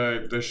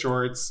 The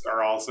shorts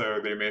are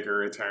also, they make a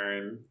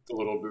return. The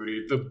little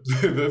booty,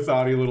 the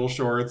thoughty little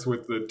shorts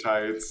with the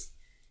tights.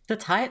 The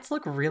tights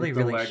look really,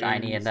 really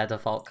shiny in their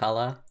default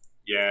color.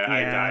 Yeah,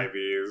 I dye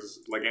these.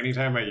 Like,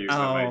 anytime I use them,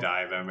 I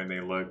dye them, and they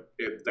look...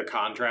 the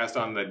contrast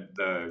on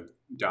the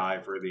dye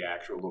for the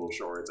actual little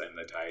shorts and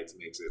the tights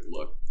makes it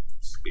look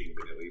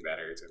infinitely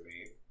better to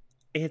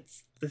me.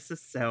 This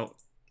is so...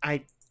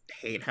 I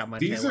hate how much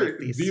these I are like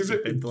these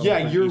stupid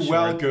little you're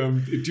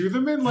welcome. Do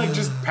them in, like,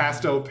 just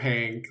pastel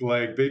pink.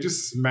 Like, they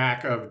just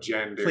smack of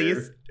gender.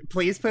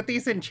 Please put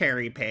these in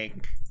cherry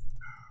pink.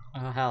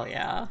 Oh, hell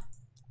yeah.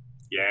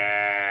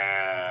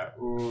 Yeah.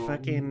 Ooh.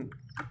 Fucking...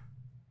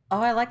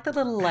 Oh, I like the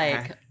little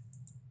like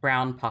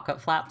brown pocket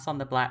flaps on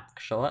the black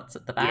shorts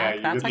at the back.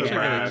 you That's get the actually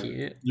really red.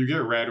 cute. You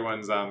get red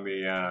ones on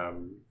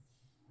the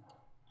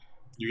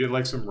you get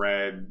like some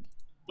red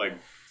like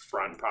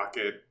front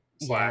pocket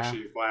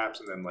slashy flaps,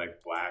 and then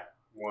like black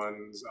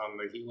ones on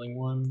the healing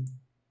one.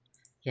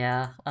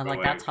 Yeah, and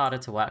like that's harder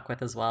to work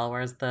with as well,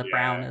 whereas the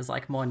brown is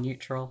like more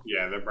neutral.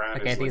 Yeah, the brown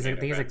okay, is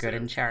these are good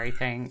in cherry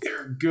pink.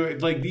 They're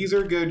good. Like these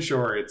are good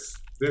shorts.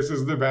 This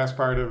is the best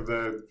part of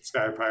the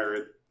Sky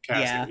Pirate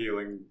casting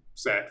healing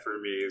set for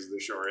me is the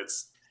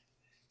shorts.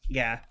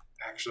 Yeah.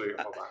 Actually,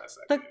 hold on a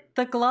second.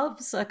 The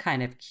gloves are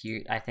kind of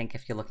cute, I think,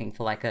 if you're looking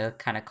for like a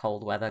kind of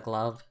cold weather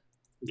glove.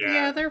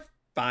 Yeah, they're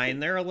fine.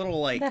 They're a little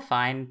like... They're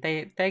fine.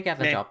 They get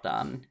the job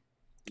done.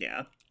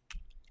 Yeah.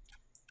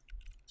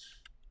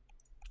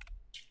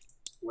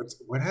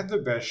 What had the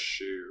best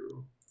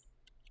shoe?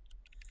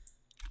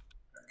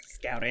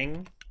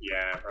 Scouting.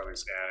 Yeah, probably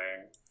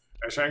scouting.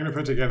 I was trying to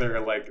put together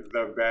like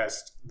the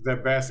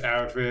best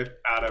outfit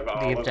out of all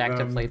of them. The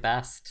objectively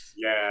best.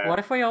 Yeah. What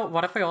if we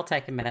all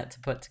take a minute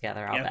to put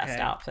together our best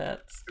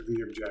outfits?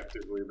 The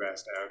objectively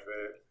best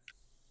outfit.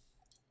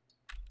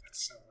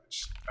 That's so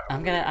much.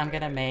 I'm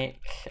gonna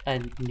make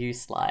a new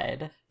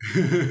slide.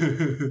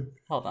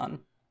 Hold on.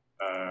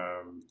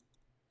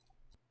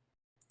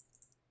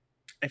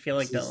 I feel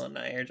like Dylan and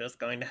I are just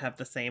going to have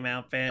the same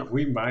outfit.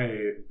 We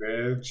might,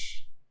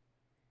 bitch.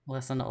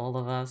 Listen, all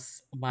of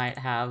us might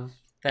have.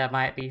 There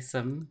might be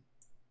some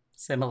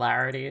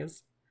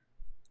similarities.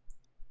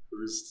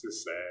 Who's to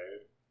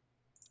say?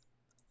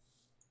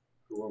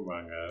 Who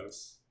among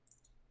us?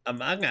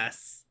 Among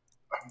us.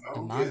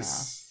 Among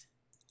us.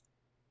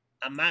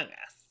 Among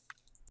us.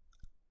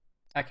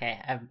 Okay,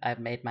 I've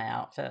made my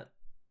outfit.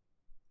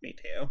 Me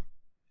too.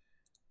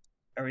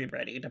 Are we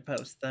ready to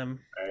post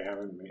them? I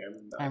haven't made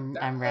them.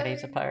 I'm ready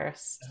to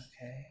post.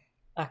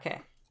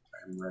 Okay.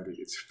 I'm ready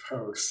to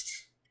post.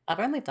 I've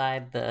only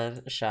dyed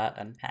the shirt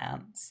and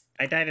pants.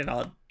 I dyed it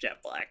all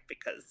jet black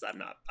because I'm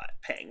not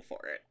paying for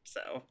it,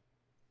 so.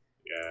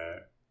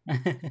 Yeah.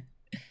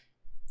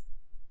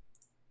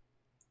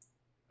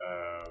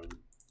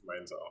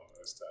 Mine's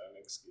almost done,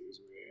 excuse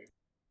me.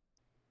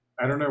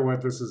 I don't know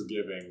what this is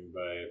giving,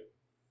 but...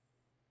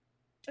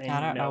 I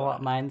don't know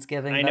what mine's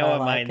giving. I know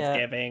what mine's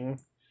giving.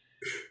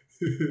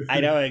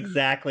 I know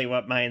exactly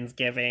what mine's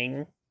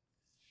giving.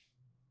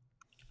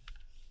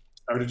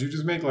 Oh, did you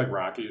just make like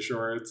Rocky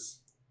shorts?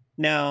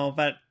 No,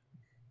 but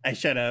I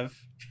should have.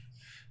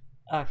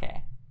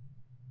 Okay.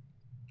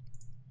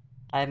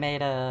 I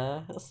made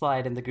a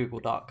slide in the Google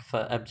Doc for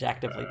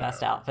objectively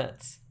best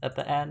outfits at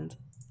the end.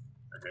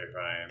 Okay,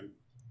 fine.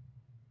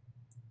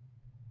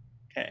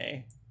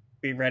 Okay.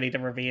 Be ready to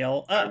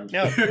reveal? Oh,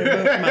 no.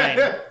 Remove mine.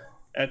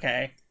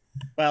 Okay.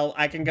 Well,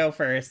 I can go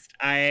first.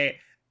 I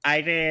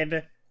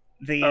did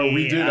the... Oh,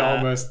 we did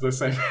almost the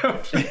same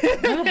outfit.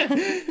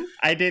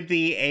 I did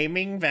the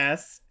aiming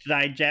vest,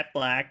 dyed jet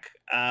black,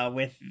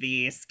 with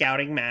the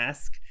scouting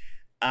mask.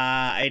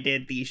 I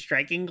did the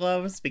striking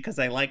gloves because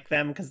I like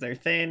them because they're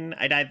thin.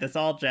 I dyed this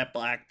all jet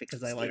black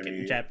because I like it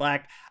in jet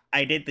black.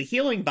 I did the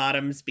healing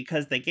bottoms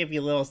because they give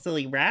you a little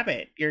silly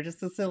rabbit. You're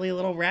just a silly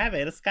little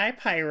rabbit, a sky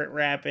pirate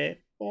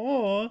rabbit.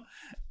 Oh.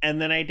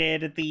 And then I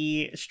did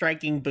the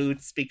striking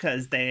boots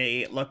because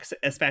they look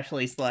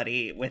especially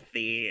slutty with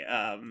the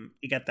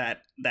you get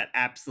that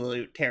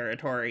absolute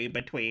territory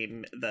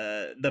between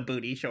the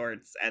booty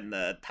shorts and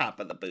the top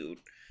of the boot,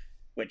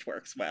 which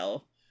works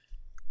well.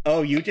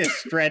 Oh, you just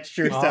stretched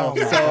yourself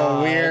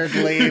so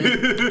weirdly.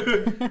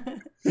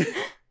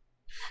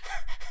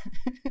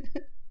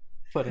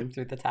 Put him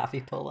through the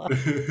taffy puller.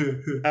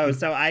 Oh,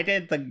 so I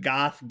did the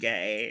goth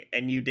gay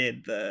and you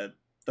did the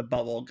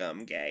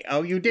bubblegum gay.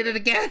 Oh, you did it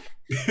again.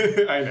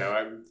 I know.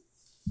 I'm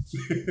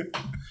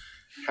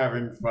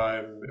having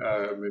fun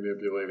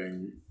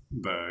manipulating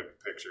the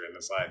picture in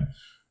the slide.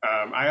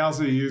 I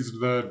also used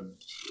the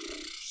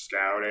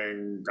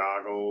scouting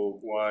goggle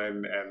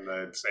one and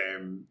the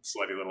same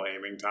slutty little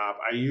aiming top.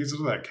 I used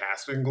the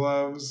casting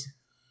gloves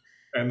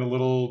and the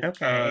little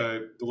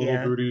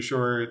booty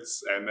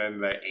shorts, and then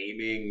the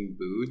aiming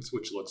boots,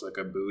 which looks like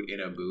a boot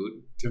in a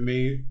boot to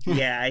me.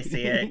 Yeah, I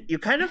see it. You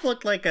kind of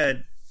look like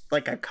a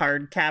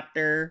card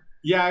captor.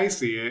 Yeah, I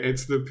see it.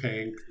 It's the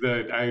pink.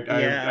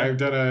 I've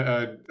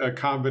done a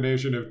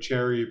combination of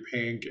cherry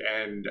pink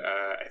and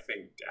I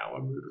think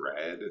Dalamud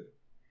red.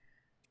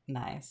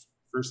 Nice.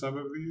 For some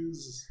of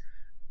these,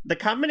 the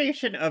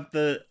combination of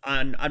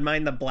on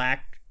mine the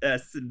black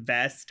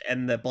vest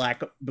and the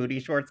black booty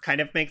shorts kind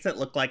of makes it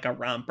look like a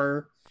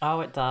romper.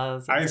 Oh, it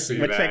does. I see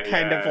which that. I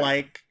kind of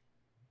like.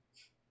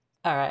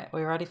 All right,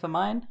 we ready for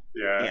mine?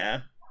 Yeah.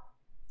 Yeah.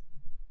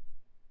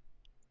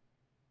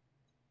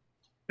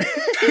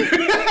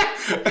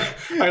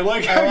 I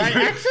like how I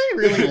actually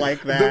really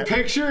like that.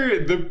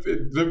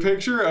 The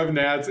picture of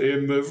Nats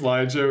in the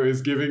slideshow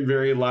is giving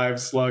very Live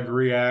Slug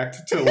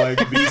react to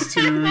like these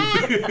two.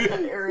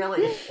 It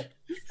really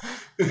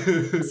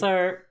is.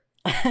 So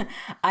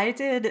I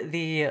did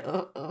the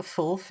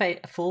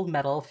full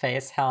metal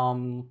face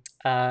helm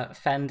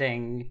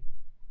fending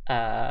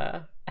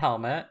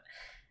helmet,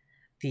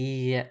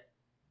 the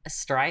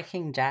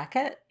striking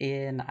jacket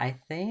in, I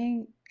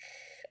think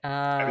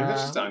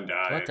that's just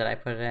Undyed. what did I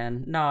put it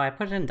in? No, I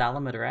put it in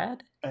Dalamud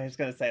Red. I was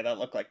gonna say that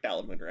looked like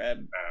Dalamud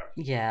Red.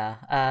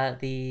 Yeah,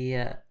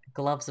 the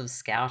Gloves of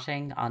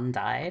Scouting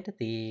Undyed,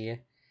 the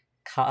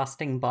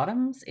casting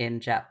bottoms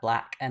in jet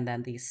black, and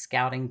then the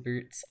scouting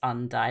boots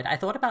undyed. I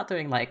thought about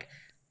doing like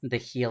the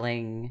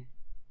healing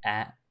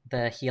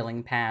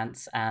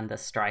pants and the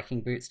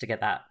striking boots to get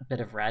that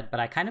bit of red,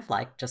 but I kind of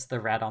like just the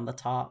red on the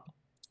top.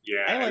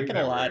 Yeah, I like it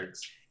a lot.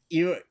 Works.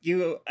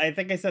 You I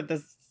think I said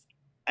this,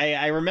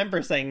 I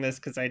remember saying this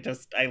because I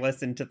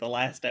listened to the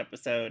last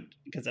episode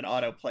because it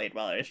auto played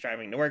while I was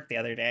driving to work the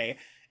other day.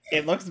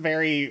 It looks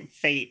very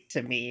Fate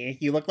to me.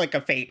 You look like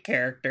a Fate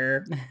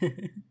character.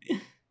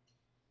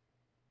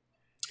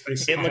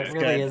 It looks really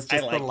good. is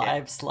just I like the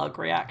live slug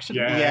reaction.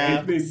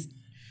 Yeah.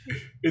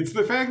 It's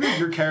the fact that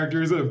your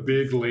character is a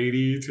big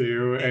lady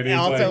too, and it's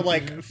also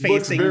like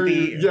facing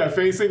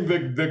facing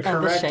the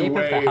correct the shape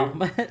way of the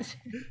helmet.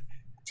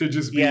 to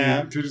just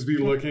be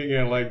looking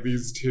at like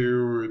these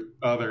two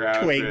other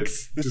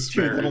outfits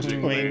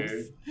disparagingly.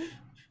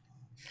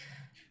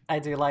 I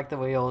do like that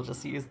we all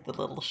just use the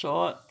little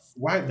shorts.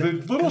 Why the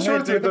little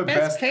shorts are the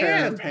best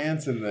pair of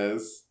pants in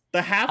this?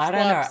 The half I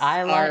don't know.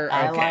 I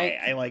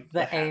like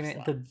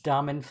the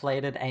dumb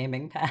inflated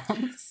aiming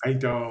pants. I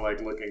don't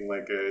like looking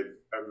like a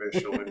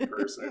Michelin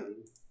person.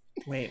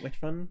 Wait,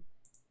 which one?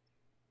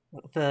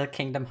 The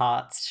Kingdom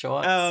Hearts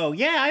shorts. Oh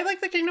yeah, I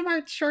like the Kingdom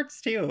Hearts shorts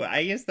too. I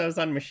use those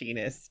on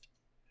Machinist.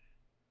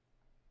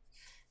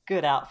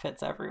 Good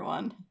outfits,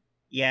 everyone.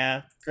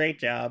 Yeah, great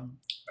job.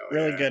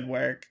 Really good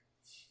work.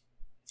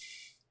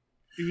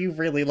 You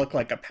really look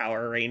like a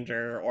Power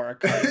Ranger or a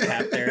card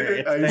captor.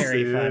 It's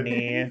very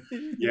funny.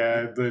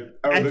 Yeah,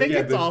 I think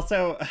it's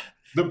also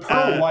the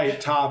pearl white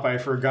top. I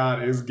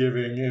forgot is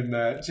giving in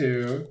that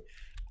too.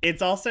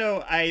 It's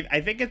also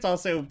I think it's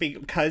also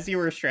because you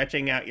were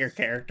stretching out your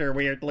character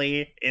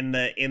weirdly in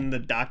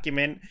the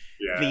document.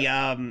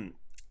 Yeah.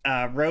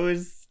 The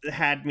Rose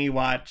had me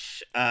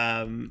watch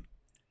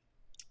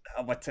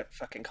what's it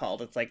fucking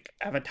called? It's like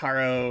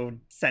Avataro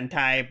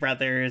Sentai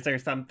Brothers or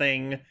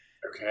something.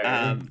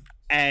 Okay.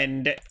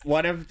 And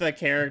one of the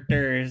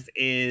characters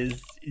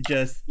is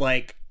just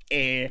like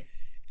Avataro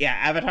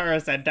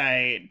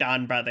Sentai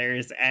Dawn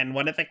Brothers, and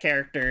one of the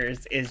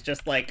characters is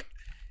just like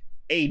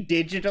a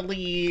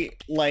digitally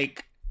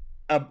like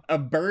a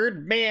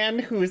bird man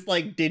who's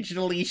like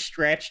digitally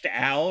stretched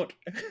out.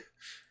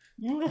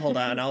 Hold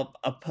on, I'll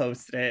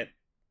post it.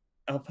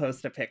 I'll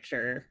post a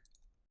picture.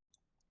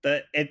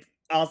 It's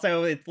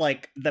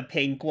like the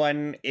pink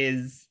one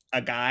is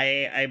a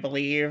guy, I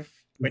believe,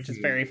 which is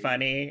very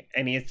funny,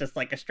 and he's just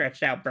like a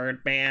stretched out bird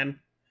man.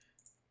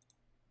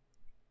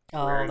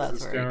 Oh,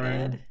 that's very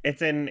good.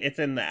 It's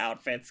in the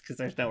outfits because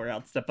there's nowhere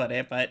else to put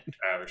it, but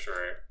oh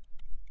sure.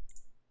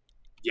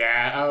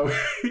 Yeah. Oh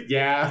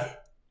yeah.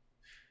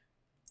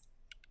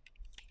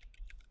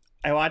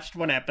 I watched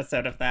one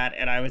episode of that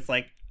and I was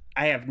like,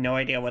 I have no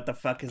idea what the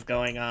fuck is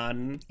going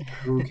on.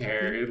 Who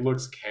cares? It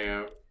looks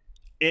camp.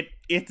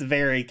 It's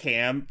very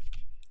camp.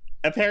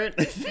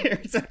 Apparently,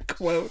 there's a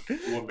quote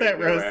that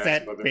Rose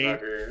sent me.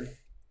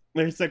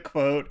 There's a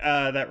quote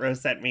that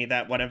Rose sent me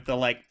that one of the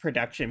like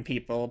production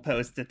people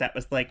posted that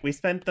was like, we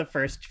spent the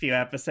first few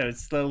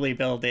episodes slowly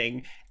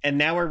building, and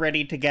now we're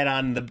ready to get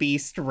on the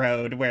Beast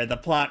Road where the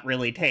plot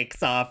really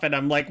takes off. And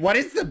I'm like, what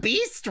is the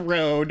Beast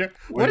Road?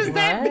 What does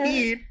that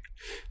mean?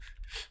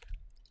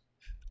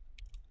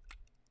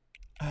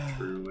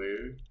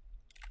 Truly.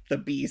 The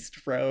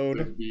Beast Road.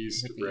 The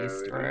Beast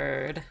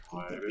Road.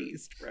 The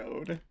Beast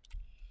Road.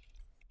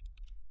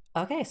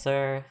 Okay,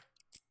 so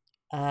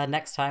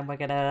next time we're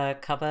gonna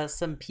cover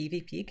some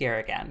PvP gear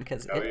again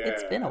because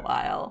it's been a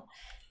while,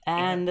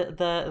 and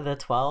the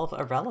 12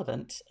 are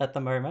relevant at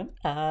the moment.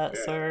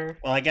 So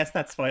well, I guess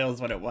that spoils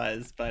what it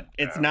was, but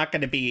it's not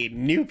going to be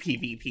new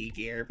PvP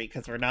gear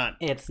because we're not.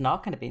 It's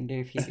not going to be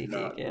new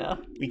PvP gear.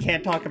 We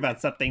can't talk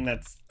about something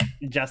that's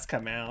just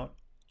come out.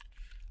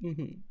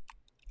 Mm-hmm.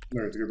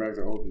 No, to go back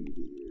to old PvP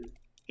gear.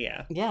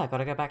 Yeah. Yeah,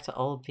 gotta go back to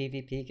old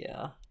PvP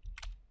gear.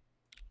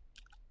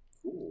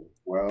 Cool.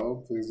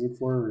 Well, please look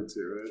forward to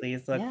it.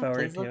 Please look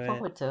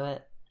forward to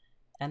it.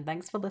 And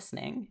thanks for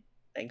listening.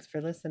 Thanks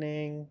for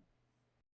listening.